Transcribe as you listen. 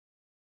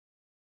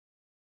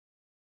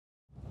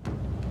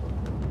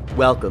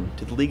Welcome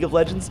to the League of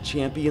Legends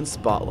Champion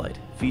Spotlight,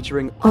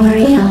 featuring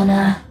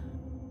Orianna.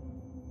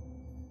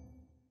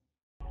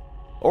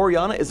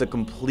 Orianna is a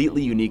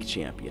completely unique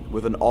champion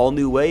with an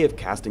all-new way of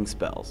casting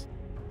spells.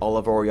 All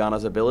of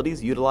Orianna's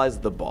abilities utilize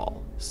the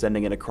ball,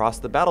 sending it across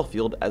the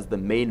battlefield as the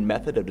main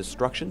method of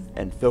destruction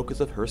and focus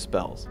of her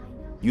spells.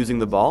 Using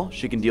the ball,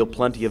 she can deal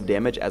plenty of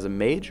damage as a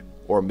mage,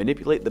 or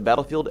manipulate the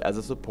battlefield as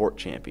a support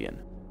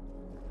champion.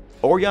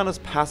 Orianna's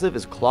passive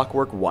is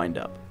Clockwork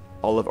Windup.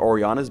 All of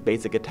Orianna's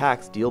basic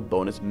attacks deal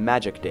bonus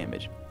magic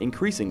damage,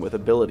 increasing with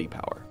ability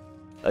power.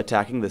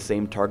 Attacking the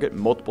same target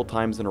multiple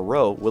times in a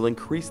row will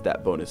increase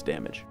that bonus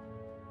damage.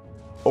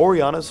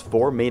 Orianna's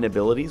 4 main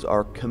abilities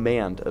are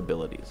command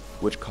abilities,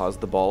 which cause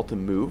the ball to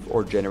move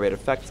or generate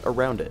effects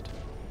around it.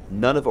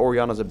 None of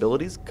Orianna's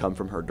abilities come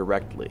from her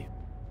directly.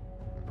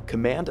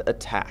 Command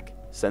Attack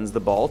sends the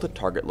ball to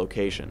target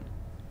location.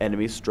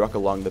 Enemies struck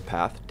along the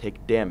path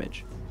take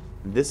damage.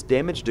 This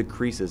damage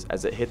decreases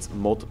as it hits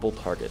multiple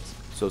targets,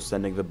 so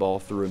sending the ball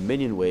through a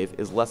minion wave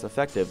is less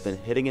effective than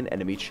hitting an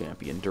enemy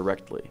champion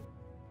directly.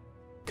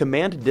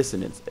 Command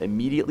Dissonance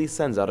immediately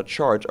sends out a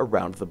charge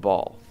around the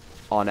ball.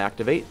 On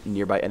activate,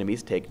 nearby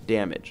enemies take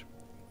damage.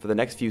 For the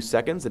next few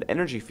seconds, an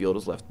energy field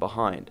is left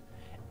behind.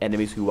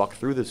 Enemies who walk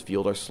through this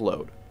field are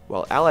slowed,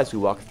 while allies who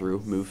walk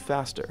through move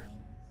faster.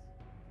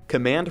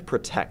 Command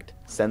Protect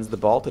sends the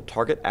ball to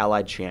target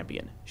allied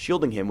champion,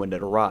 shielding him when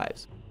it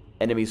arrives.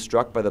 Enemies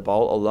struck by the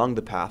ball along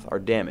the path are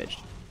damaged.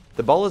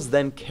 The ball is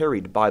then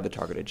carried by the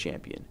targeted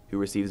champion, who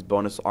receives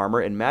bonus armor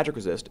and magic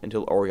resist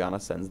until Orianna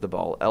sends the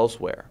ball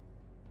elsewhere.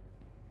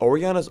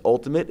 Orianna's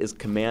ultimate is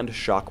Command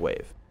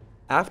Shockwave.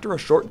 After a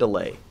short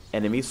delay,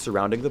 enemies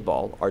surrounding the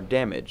ball are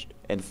damaged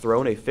and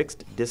thrown a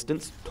fixed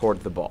distance toward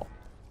the ball.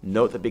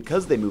 Note that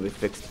because they move a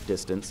fixed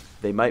distance,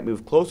 they might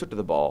move closer to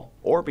the ball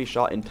or be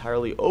shot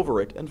entirely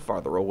over it and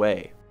farther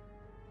away.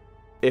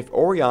 If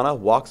Orianna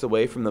walks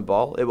away from the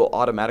ball, it will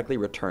automatically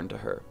return to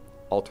her.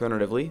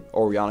 Alternatively,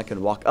 Orianna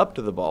can walk up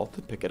to the ball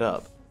to pick it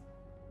up.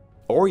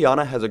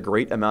 Orianna has a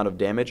great amount of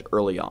damage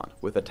early on,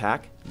 with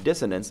Attack,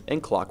 Dissonance,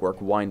 and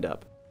Clockwork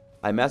Windup.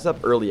 I mess up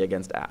early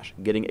against Ashe,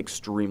 getting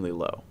extremely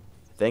low.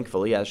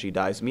 Thankfully, as she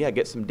dives me, I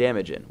get some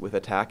damage in, with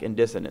Attack and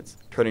Dissonance,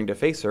 turning to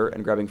face her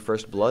and grabbing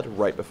first blood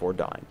right before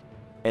dying.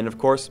 And of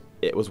course,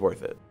 it was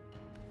worth it.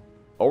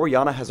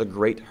 Orianna has a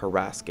great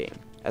harass game,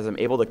 as I'm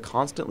able to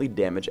constantly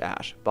damage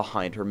Ashe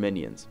behind her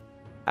minions.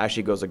 As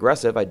she goes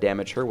aggressive, I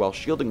damage her while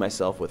shielding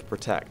myself with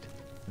Protect.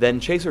 Then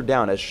chase her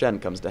down as Shen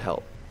comes to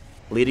help.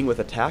 Leading with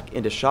Attack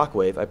into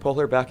Shockwave, I pull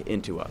her back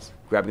into us,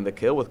 grabbing the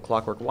kill with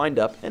Clockwork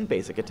Windup and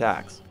basic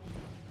attacks.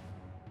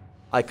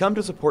 I come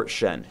to support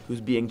Shen,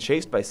 who's being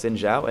chased by Xin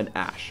Zhao and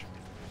Ashe.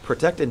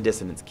 Protect and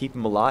Dissonance keep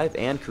him alive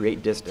and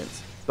create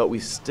distance, but we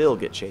still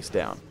get chased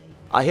down.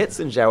 I hit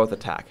Xin Zhao with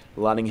Attack,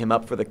 lining him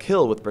up for the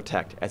kill with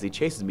Protect as he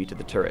chases me to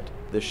the turret,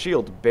 the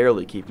shield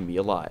barely keeping me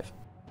alive.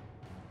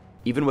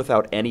 Even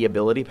without any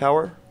ability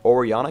power,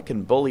 Orianna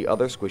can bully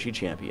other squishy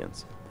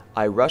champions.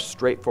 I rush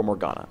straight for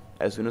Morgana.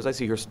 As soon as I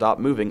see her stop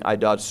moving, I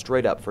dodge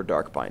straight up for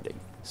Dark Binding,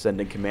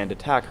 sending Command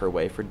Attack her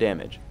way for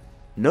damage.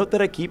 Note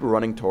that I keep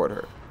running toward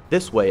her.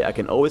 This way I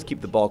can always keep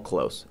the ball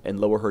close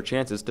and lower her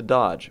chances to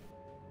dodge.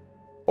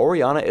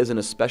 Orianna is an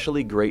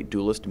especially great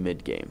duelist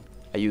mid-game.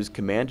 I use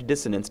Command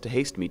Dissonance to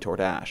haste me toward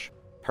Ashe,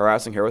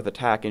 harassing her with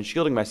Attack and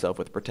shielding myself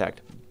with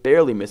Protect,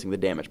 barely missing the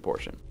damage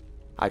portion.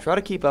 I try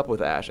to keep up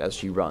with Ashe as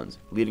she runs,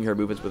 leading her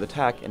movements with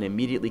Attack and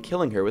immediately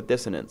killing her with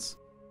Dissonance.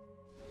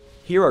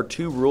 Here are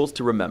 2 rules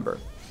to remember.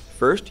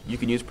 First, you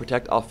can use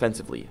Protect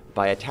offensively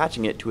by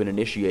attaching it to an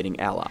initiating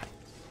ally.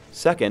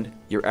 Second,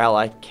 your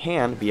ally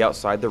can be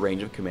outside the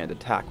range of Command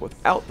Attack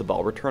without the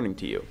ball returning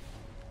to you.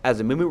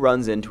 As Amumu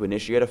runs in to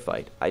initiate a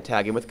fight, I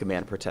tag him with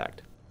Command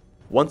Protect.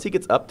 Once he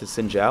gets up to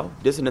Xin Zhao,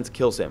 Dissonance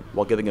kills him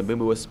while giving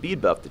Amumu a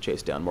speed buff to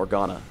chase down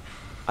Morgana.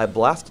 I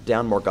blast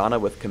down Morgana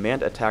with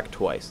Command Attack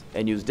twice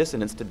and use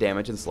Dissonance to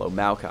damage and slow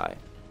Maokai.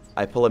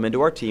 I pull him into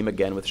our team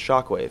again with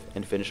Shockwave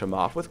and finish him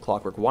off with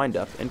Clockwork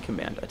Windup and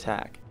Command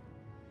Attack.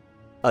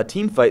 A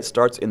team fight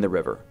starts in the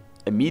river.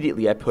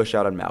 Immediately I push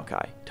out on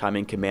Maokai,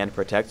 timing Command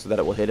Protect so that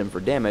it will hit him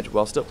for damage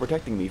while still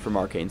protecting me from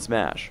Arcane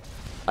Smash.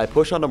 I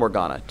push onto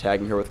Morgana,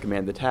 tagging her with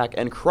Command Attack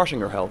and crushing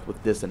her health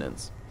with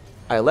Dissonance.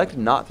 I elect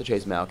not to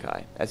chase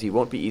Maokai, as he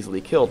won't be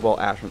easily killed while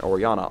Ashe and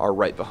Orianna are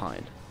right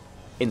behind.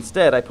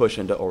 Instead, I push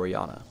into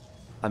Orianna.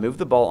 I move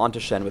the ball onto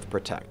Shen with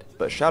Protect,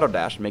 but Shadow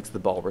Dash makes the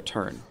ball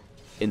return.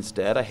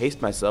 Instead, I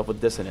haste myself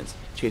with Dissonance,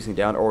 chasing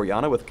down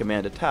Orianna with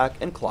Command Attack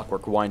and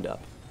Clockwork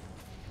Windup.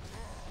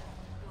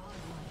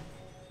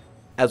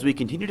 As we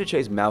continue to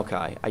chase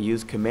Maokai, I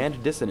use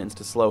Command Dissonance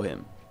to slow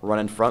him, run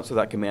in front so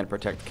that Command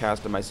Protect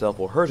cast on myself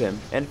will hurt him,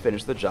 and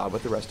finish the job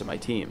with the rest of my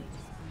team.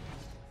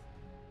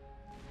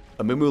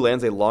 Amumu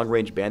lands a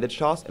long-range bandage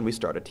toss and we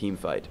start a team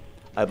fight.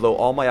 I blow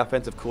all my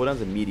offensive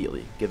cooldowns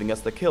immediately, giving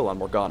us the kill on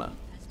Morgana.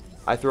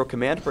 I throw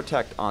Command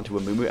Protect onto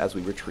Amumu as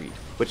we retreat,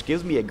 which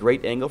gives me a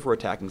great angle for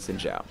attacking Xin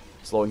Zhao,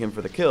 slowing him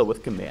for the kill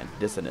with Command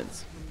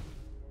Dissonance.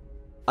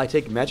 I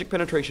take Magic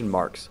Penetration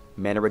Marks,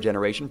 Mana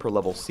Regeneration per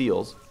level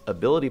Seals,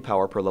 Ability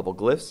Power per level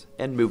Glyphs,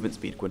 and Movement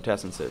Speed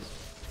Quintessences.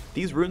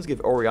 These runes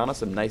give Orianna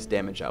some nice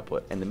damage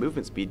output, and the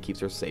movement speed keeps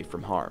her safe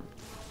from harm.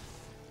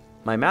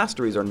 My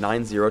masteries are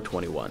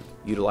 9-0-21,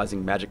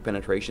 utilizing magic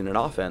penetration and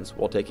offense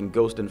while taking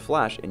Ghost and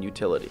Flash in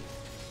utility.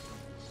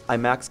 I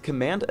max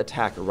Command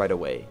Attack right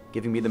away,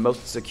 giving me the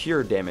most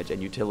secure damage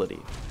and utility.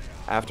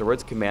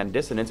 Afterwards, Command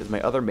Dissonance is my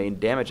other main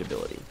damage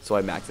ability, so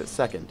I max it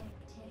second.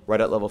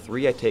 Right at level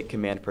 3, I take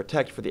Command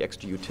Protect for the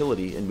extra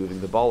utility in moving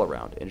the ball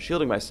around and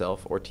shielding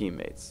myself or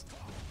teammates.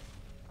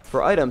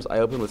 For items, I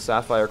open with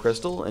Sapphire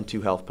Crystal and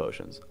 2 health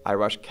potions. I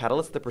rush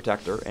Catalyst the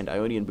Protector and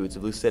Ionian Boots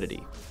of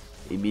Lucidity.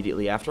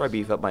 Immediately after, I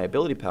beef up my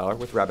ability power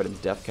with Rabbidan's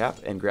Death Cap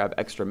and grab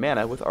extra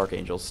mana with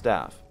Archangel's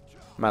Staff.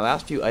 My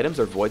last few items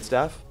are Void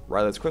Staff,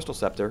 Rylet's Crystal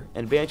Scepter,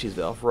 and Banshee's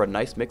Veil for a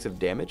nice mix of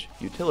damage,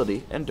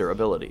 utility, and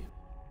durability.